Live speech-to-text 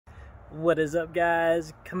What is up,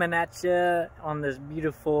 guys? Coming at you on this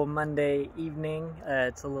beautiful Monday evening.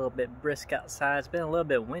 It's a little bit brisk outside. It's been a little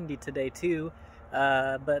bit windy today too,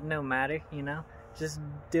 but no matter, just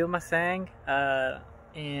doing my thing.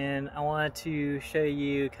 And I wanted to show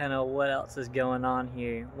you kind of what else is going on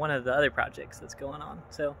here. One of the other projects that's going on.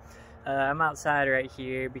 So I'm outside right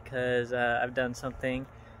here because I've done something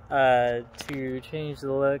to change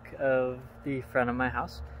the look of the front of my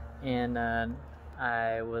house, and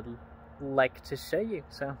I would like to show you.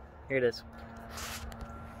 So here it is.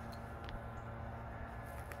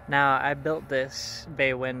 Now, I built this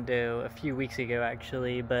bay window a few weeks ago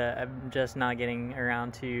actually, but I'm just not getting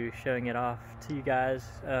around to showing it off to you guys.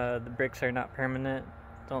 The bricks are not permanent,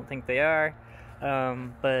 don't think they are,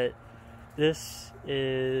 but this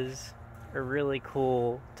is a really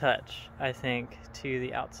cool touch, I think, to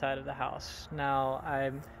the outside of the house. Now,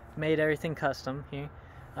 I made everything custom here,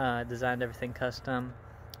 designed everything custom,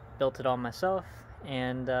 built it all myself,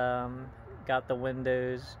 and got the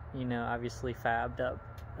windows, obviously fabbed up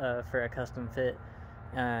for a custom fit,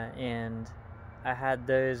 and I had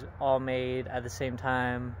those all made at the same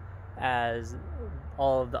time as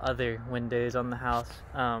all of the other windows on the house.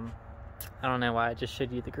 I don't know why I just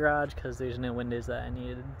showed you the garage, because there's no windows that I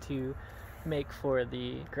needed to make for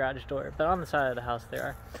the garage door, but on the side of the house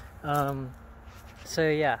there are. So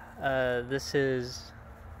yeah, this is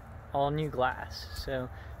all new glass. So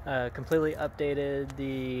completely updated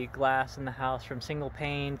the glass in the house from single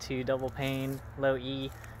pane to double pane, low E.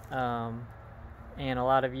 And a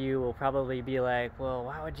lot of you will probably be like, well,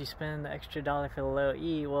 why would you spend the extra $1 for the low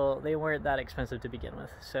E? Well, they weren't that expensive to begin with.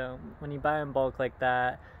 So when you buy in bulk like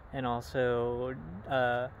that, and also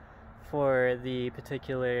for the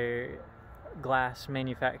particular glass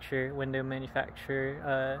manufacturer, window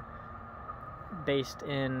manufacturer, based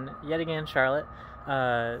in, yet again, Charlotte,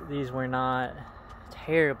 these were not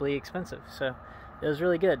terribly expensive, so it was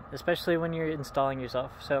really good, especially when you're installing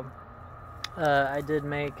yourself. So I did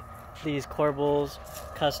make these corbels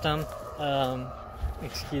custom.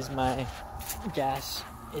 Excuse my gas,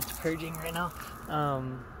 it's purging right now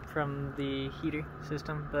from the heater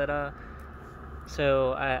system, but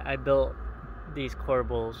so I built these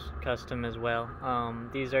corbels custom as well.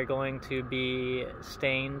 These are going to be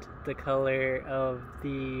stained the color of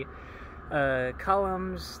the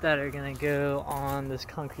columns that are gonna go on this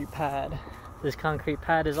concrete pad. This concrete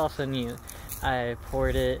pad is also new. I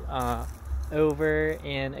poured it over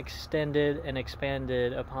and extended and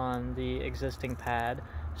expanded upon the existing pad.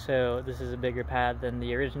 So this is a bigger pad than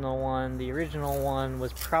the original one. The original one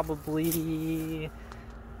was probably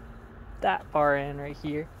that far in right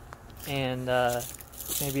here, and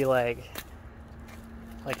maybe like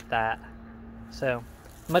that. So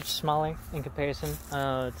much smaller in comparison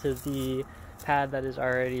to the pad that is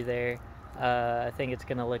already there. I think it's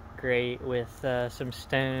gonna look great with some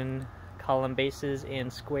stone column bases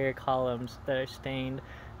and square columns that are stained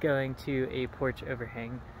going to a porch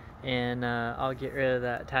overhang. And I'll get rid of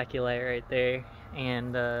that taculite right there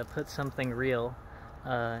and put something real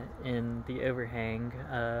in the overhang.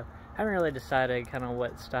 Haven't really decided kind of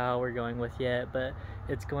what style we're going with yet, but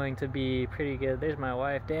it's going to be pretty good. There's my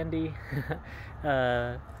wife, Dandy,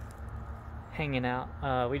 hanging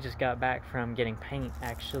out. We just got back from getting paint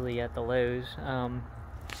actually at the Lowe's.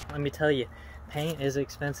 Let me tell you, paint is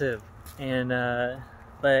expensive, and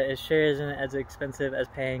but it sure isn't as expensive as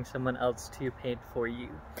paying someone else to paint for you.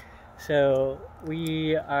 So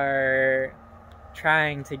we are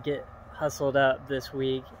trying to get hustled up this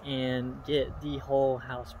week and get the whole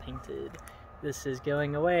house painted. This is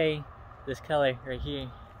going away, this color right here,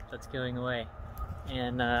 that's going away,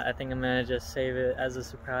 and I think I'm gonna just save it as a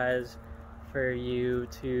surprise for you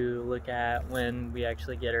to look at when we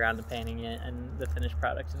actually get around to painting it and the finished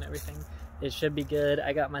product and everything. It should be good.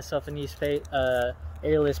 I got myself a new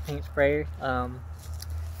airless paint sprayer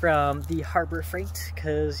from the Harbor Freight,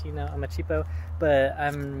 because I'm a cheapo, but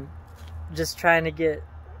I'm just trying to get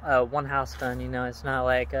one house done. It's not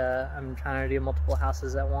like I'm trying to do multiple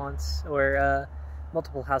houses at once, or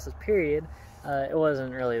multiple houses period. It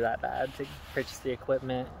wasn't really that bad to purchase the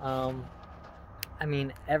equipment. I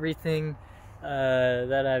mean, everything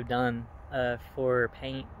that I've done for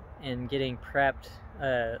paint and getting prepped,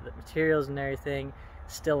 the materials and everything,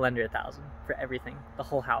 still under $1,000 for everything, the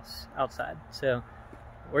whole house outside. So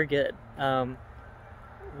we're good. I'm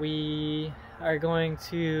going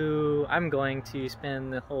to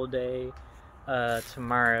spend the whole day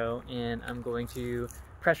tomorrow, and I'm going to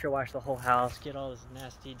pressure wash the whole house, get all this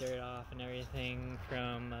nasty dirt off and everything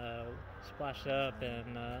from Splash Up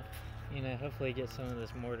and you know, hopefully get some of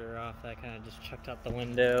this mortar off that I kind of just chucked out the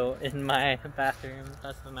window in my bathroom.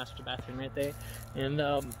 That's the master bathroom right there. And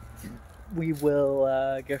we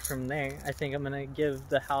will go from there. I think I'm gonna give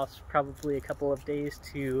the house probably a couple of days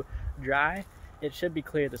to dry. It should be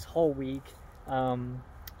clear this whole week.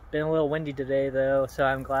 Been a little windy today though, so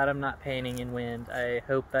I'm glad I'm not painting in wind. I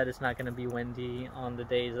hope that it's not gonna be windy on the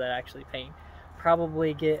days that I actually paint.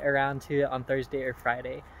 Probably get around to it on Thursday or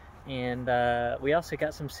Friday. And we also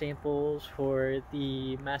got some samples for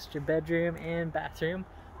the master bedroom and bathroom,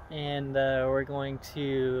 and we're going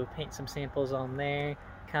to paint some samples on there,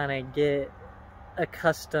 kind of get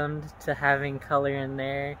accustomed to having color in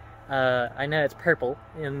there. I know it's purple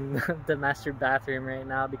in the master bathroom right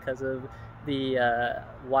now because of the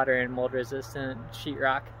water and mold resistant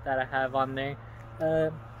sheetrock that I have on there.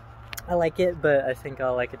 I like it, but I think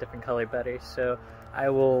I'll like a different color better, so I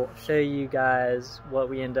will show you guys what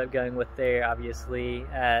we end up going with there, obviously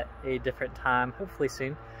at a different time, hopefully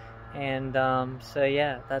soon. And so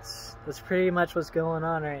yeah, that's pretty much what's going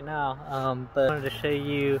on right now. But I wanted to show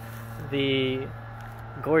you the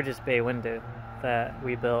gorgeous bay window that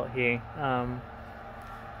we built here.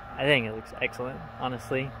 I think it looks excellent,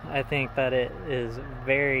 honestly. I think that it is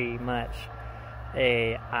very much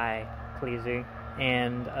a eye pleaser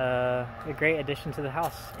and a great addition to the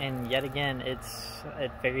house. And yet again, it's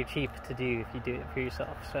very cheap to do if you do it for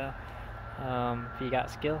yourself. So if you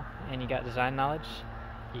got skill and you got design knowledge,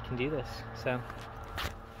 you can do this. So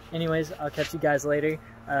anyways, I'll catch you guys later.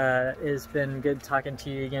 It's been good talking to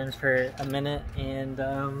you again for a minute, and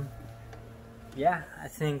yeah, I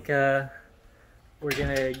think we're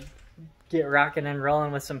gonna get rocking and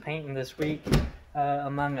rolling with some painting this week,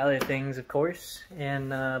 among other things, of course,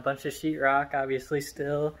 and a bunch of sheetrock, obviously,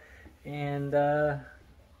 still, and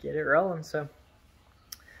get it rolling. So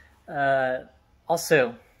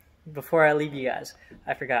also, before I leave you guys,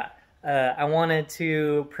 I forgot, I wanted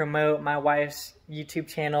to promote my wife's YouTube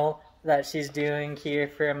channel that she's doing here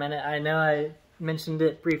for a minute. I know I mentioned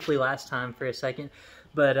it briefly last time for a second,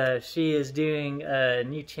 but she is doing a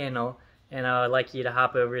new channel, and I would like you to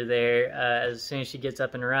hop over there as soon as she gets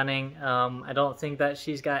up and running. I don't think that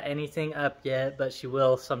she's got anything up yet, but she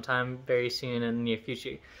will sometime very soon in the near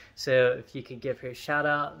future. So if you could give her a shout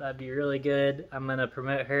out, that'd be really good. I'm gonna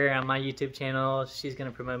promote her on my YouTube channel. She's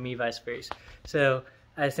gonna promote me, vice versa. So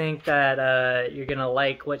I think that you're gonna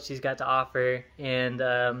like what she's got to offer,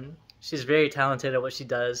 and she's very talented at what she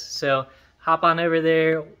does. So hop on over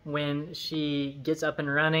there when she gets up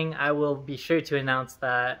and running. I will be sure to announce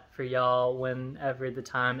that for y'all whenever the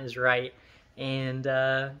time is right. And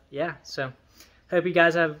yeah, so hope you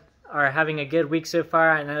guys are having a good week so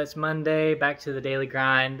far. I know it's Monday, back to the daily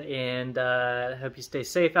grind, and I hope you stay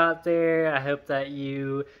safe out there. I hope that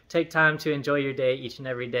you take time to enjoy your day each and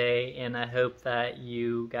every day, and I hope that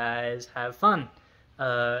you guys have fun,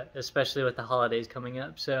 especially with the holidays coming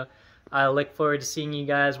up. So I look forward to seeing you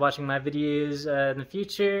guys watching my videos in the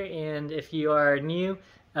future, and if you are new,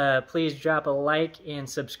 please drop a like and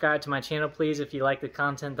subscribe to my channel, please, if you like the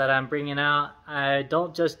content that I'm bringing out. I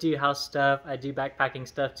don't just do house stuff, I do backpacking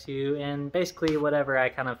stuff too, and basically whatever I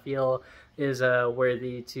kind of feel is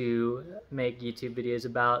worthy to make YouTube videos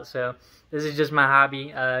about. So this is just my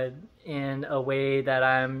hobby in a way that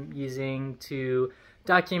I'm using to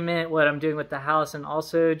document what I'm doing with the house, and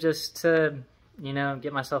also just to, you know,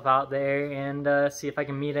 get myself out there and see if I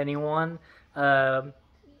can meet anyone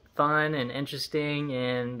fun and interesting,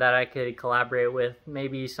 and that I could collaborate with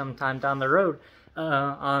maybe sometime down the road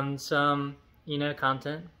on some, you know,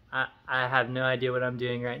 content. I have no idea what I'm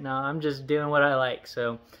doing right now. I'm just doing what I like.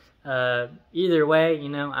 So either way, you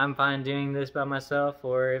know, I'm fine doing this by myself,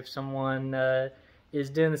 or if someone is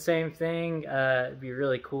doing the same thing, it'd be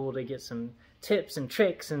really cool to get some tips and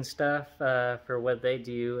tricks and stuff for what they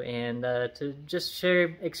do, and to just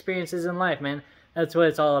share experiences in life, man. That's what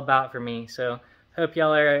it's all about for me. So hope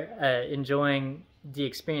y'all are enjoying the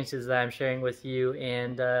experiences that I'm sharing with you,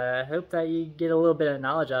 and hope that you get a little bit of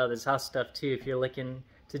knowledge out of this house stuff too, if you're looking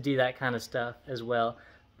to do that kind of stuff as well.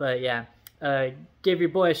 But yeah, give your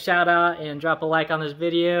boy a shout out and drop a like on this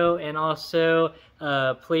video, and also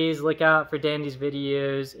please look out for Dandy's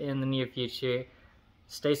videos in the near future.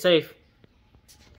 Stay safe.